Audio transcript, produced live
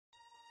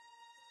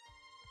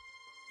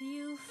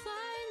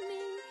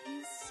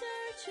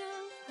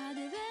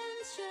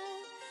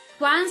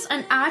Once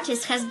an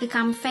artist has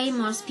become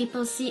famous,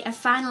 people see a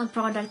final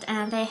product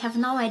and they have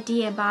no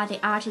idea about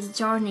the artist's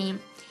journey.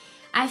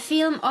 I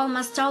film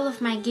almost all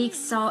of my gigs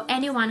so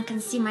anyone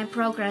can see my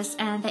progress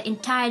and the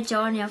entire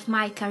journey of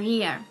my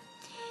career.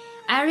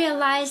 I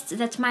realized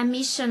that my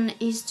mission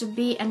is to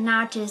be an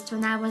artist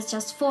when I was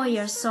just 4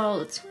 years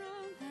old.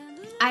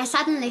 I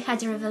suddenly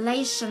had a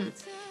revelation.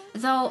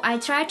 Though I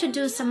tried to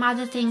do some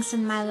other things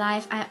in my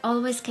life, I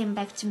always came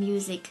back to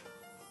music.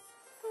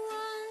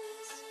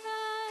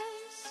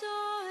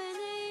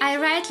 I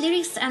write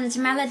lyrics and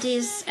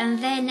melodies and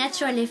they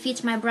naturally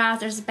fit my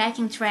brother's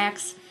backing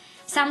tracks.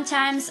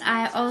 Sometimes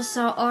I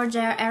also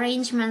order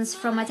arrangements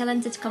from a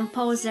talented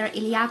composer,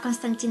 Ilya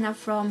Konstantinov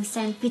from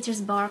St.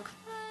 Petersburg.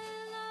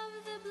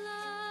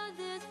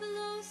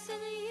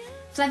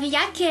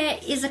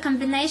 Flaviyake is a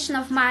combination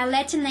of my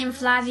Latin name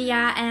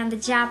Flavia and the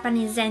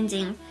Japanese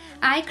ending.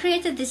 I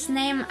created this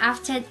name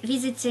after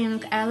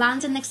visiting a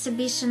London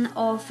exhibition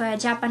of a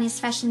Japanese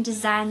fashion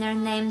designer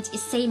named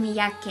Issei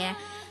Miyake,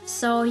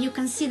 so you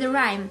can see the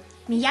rhyme,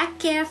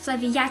 Miyake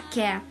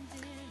Flaviyake.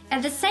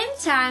 At the same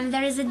time,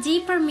 there is a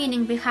deeper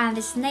meaning behind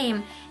this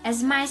name,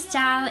 as my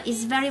style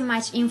is very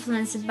much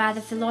influenced by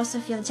the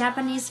philosophy of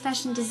Japanese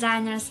fashion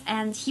designers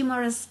and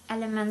humorous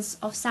elements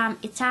of some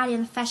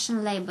Italian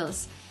fashion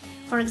labels,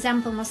 for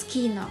example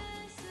Moschino.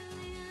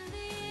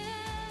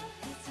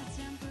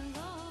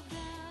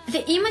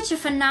 The image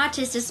of an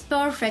artist is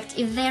perfect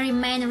if they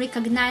remain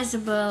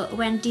recognizable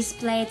when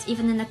displayed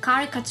even in a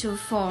caricature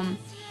form.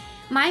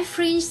 My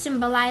fringe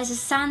symbolizes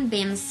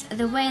sunbeams,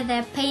 the way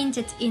they're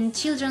painted in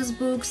children's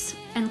books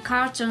and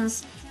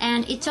cartoons,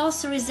 and it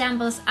also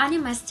resembles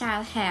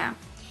anime-style hair.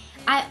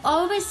 I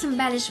always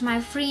embellish my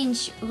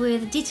fringe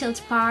with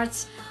detailed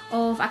parts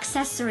of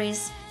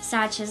accessories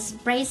such as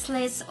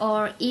bracelets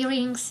or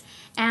earrings,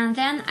 and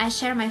then I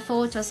share my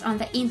photos on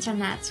the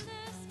internet.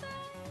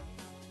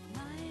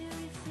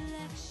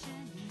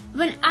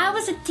 When I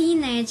was a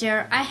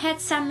teenager, I had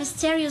some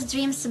mysterious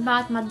dreams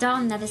about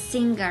Madonna the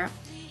singer.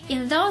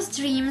 In those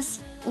dreams,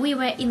 we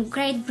were in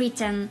Great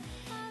Britain,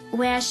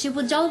 where she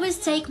would always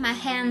take my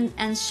hand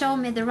and show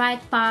me the right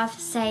path,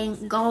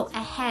 saying, "Go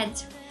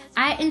ahead."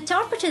 I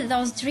interpreted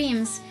those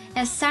dreams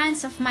as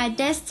signs of my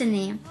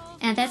destiny,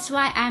 and that's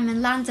why I'm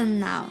in London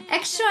now.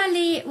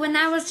 Actually, when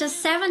I was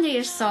just 7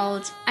 years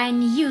old, I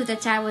knew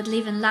that I would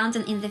live in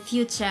London in the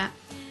future.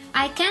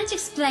 I can't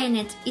explain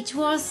it, it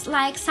was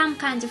like some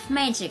kind of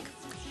magic.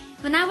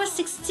 When I was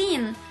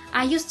 16,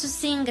 I used to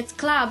sing at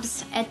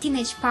clubs, at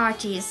teenage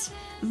parties,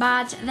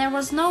 but there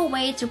was no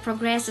way to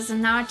progress as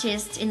an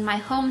artist in my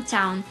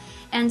hometown,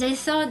 and I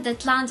thought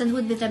that London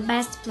would be the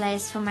best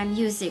place for my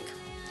music.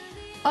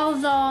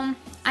 Although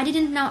I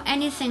didn't know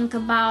anything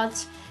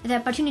about the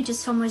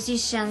opportunities for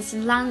musicians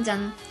in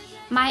London,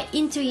 my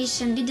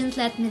intuition didn't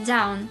let me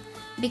down,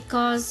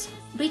 because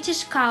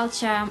British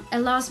culture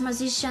allows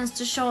musicians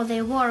to show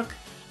their work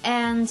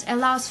and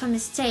allows for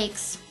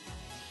mistakes.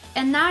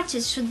 An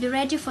artist should be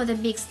ready for the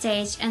big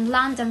stage, and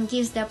London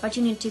gives the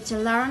opportunity to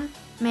learn,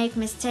 make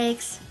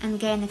mistakes and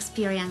gain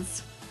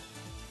experience.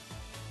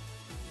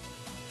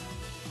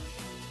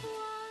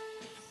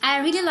 I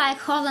really like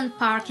Holland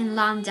Park in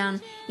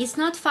London. It's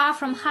not far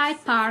from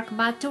Hyde Park,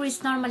 but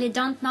tourists normally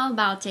don't know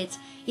about it.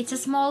 It's a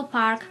small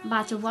park,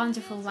 but a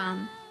wonderful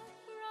one.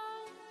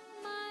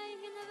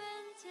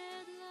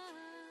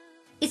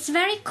 It's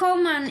very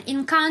common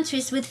in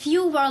countries with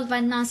few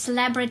worldwide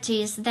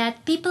non-celebrities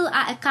that people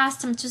are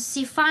accustomed to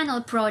see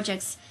final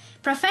projects,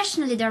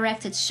 professionally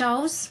directed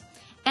shows,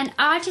 an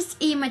artist's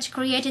image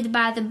created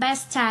by the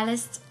best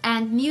stylists,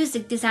 and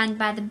music designed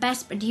by the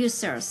best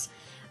producers.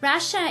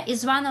 Russia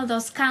is one of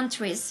those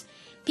countries.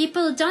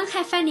 People don't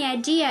have any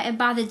idea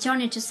about the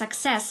journey to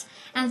success,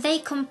 and they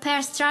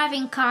compare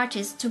striving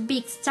artists to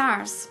big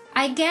stars.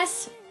 I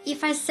guess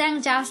if I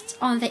sang just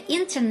on the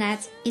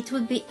internet, it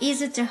would be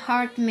easy to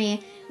hurt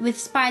me with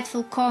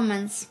spiteful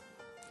comments.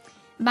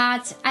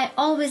 But I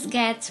always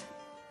get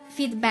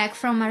feedback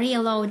from a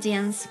real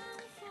audience.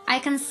 I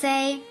can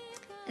say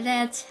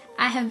that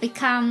I have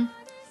become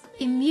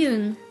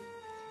immune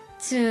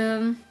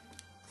to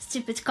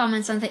stupid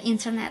comments on the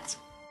internet.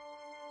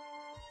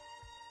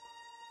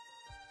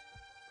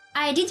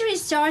 I did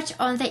research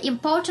on the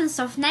importance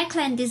of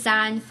neckline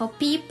design for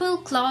people,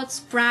 clothes,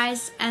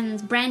 price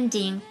and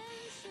branding,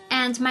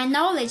 and my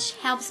knowledge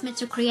helps me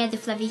to create the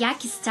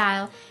Flaviyake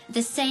style,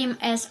 the same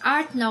as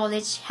art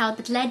knowledge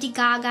helped Lady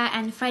Gaga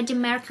and Freddie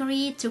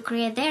Mercury to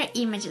create their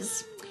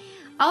images.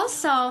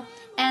 Also,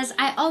 as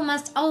I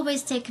almost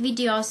always take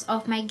videos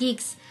of my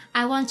gigs,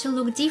 I want to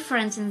look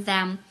different in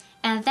them,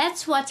 and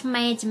that's what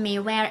made me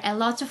wear a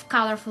lot of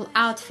colorful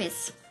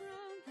outfits.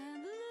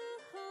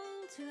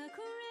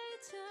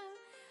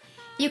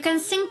 You can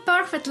sing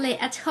perfectly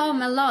at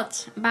home a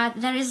lot,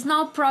 but there is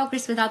no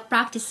progress without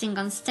practicing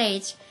on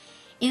stage.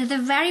 In the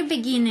very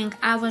beginning,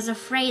 I was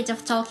afraid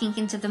of talking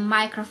into the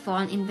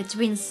microphone in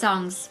between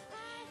songs.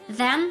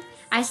 Then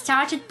I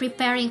started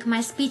preparing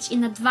my speech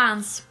in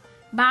advance,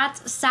 but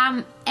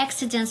some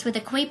accidents with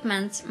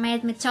equipment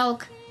made me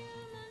talk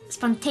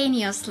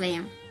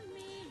spontaneously.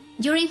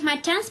 During my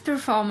 10th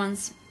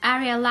performance, I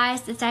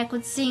realized that I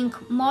could sing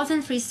more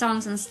than 3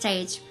 songs on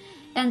stage,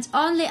 and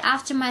only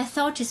after my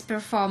 30th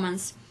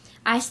performance,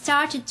 I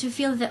started to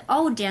feel the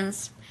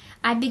audience.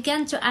 I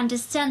began to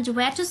understand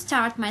where to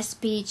start my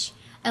speech,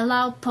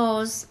 allow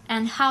pause,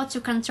 and how to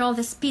control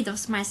the speed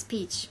of my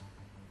speech.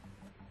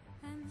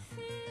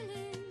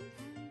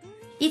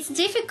 It's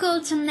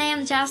difficult to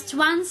name just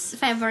one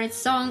favorite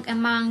song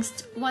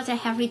amongst what I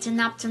have written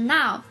up to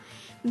now,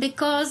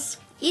 because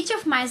each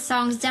of my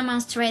songs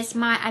demonstrates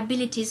my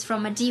abilities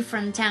from a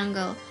different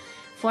angle.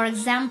 For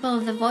example,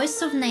 The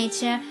Voice of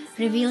Nature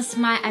reveals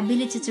my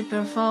ability to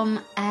perform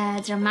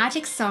a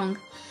dramatic song.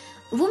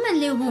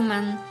 Womanly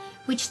Woman,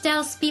 which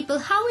tells people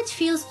how it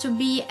feels to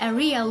be a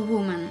real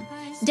woman,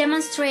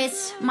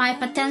 demonstrates my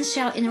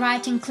potential in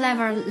writing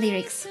clever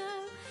lyrics.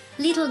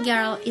 Little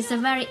Girl is a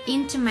very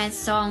intimate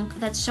song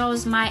that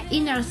shows my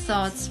inner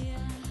thoughts,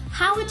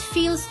 how it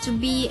feels to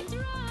be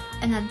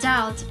an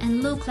adult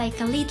and look like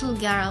a little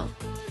girl.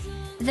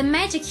 The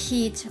Magic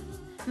Hit,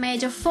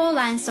 made of 4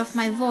 lines of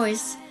my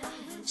voice,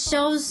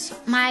 shows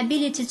my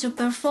ability to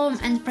perform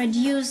and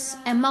produce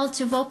a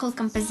multi-vocal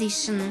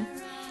composition.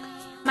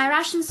 My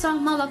Russian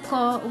song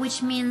Moloko,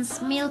 which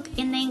means milk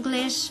in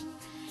English,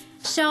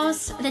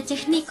 shows the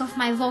technique of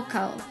my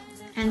vocal.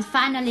 And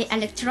finally,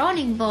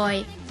 Electronic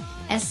Boy,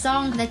 a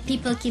song that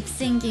people keep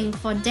singing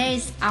for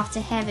days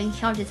after having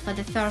heard it for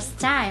the first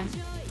time,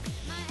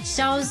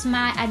 shows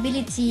my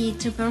ability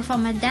to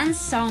perform a dance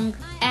song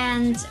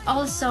and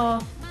also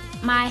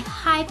my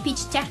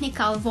high-pitched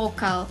technical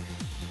vocal,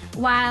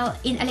 while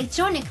in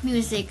electronic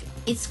music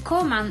it's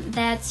common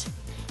that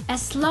a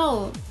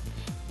slow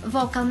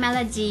vocal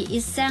melody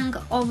is sung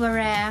over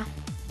a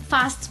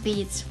fast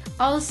beat.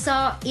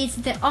 Also, it's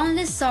the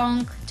only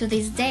song to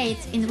this date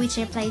in which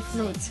I play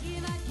flute.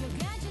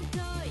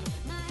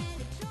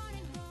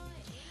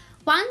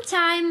 One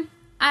time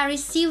I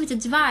received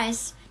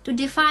advice to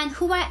define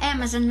who I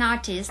am as an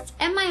artist.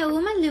 Am I a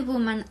womanly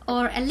woman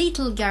or a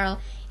little girl,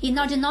 in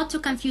order not to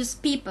confuse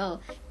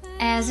people,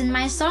 as in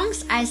my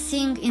songs I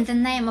sing in the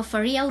name of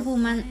a real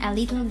woman, a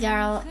little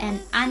girl, an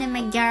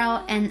anime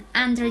girl, an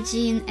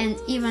androgyne, and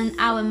even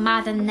our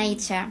mother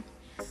nature.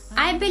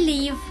 I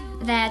believe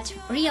that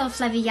real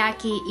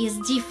Flaviyake is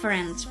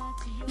different.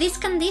 This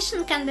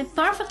condition can be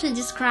perfectly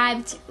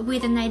described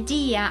with an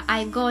idea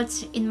I got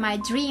in my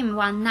dream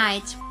one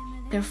night.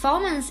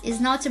 Performance is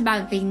not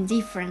about being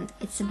different,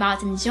 it's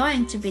about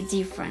enjoying to be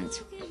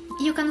different.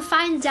 You can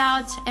find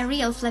out a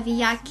real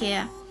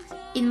Flaviyake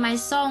in my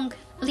song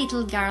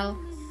Little Girl.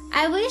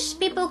 I wish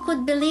people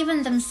could believe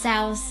in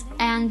themselves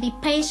and be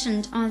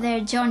patient on their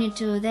journey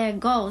to their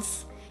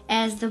goals,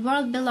 as the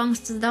world belongs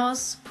to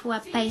those who are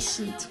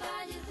patient.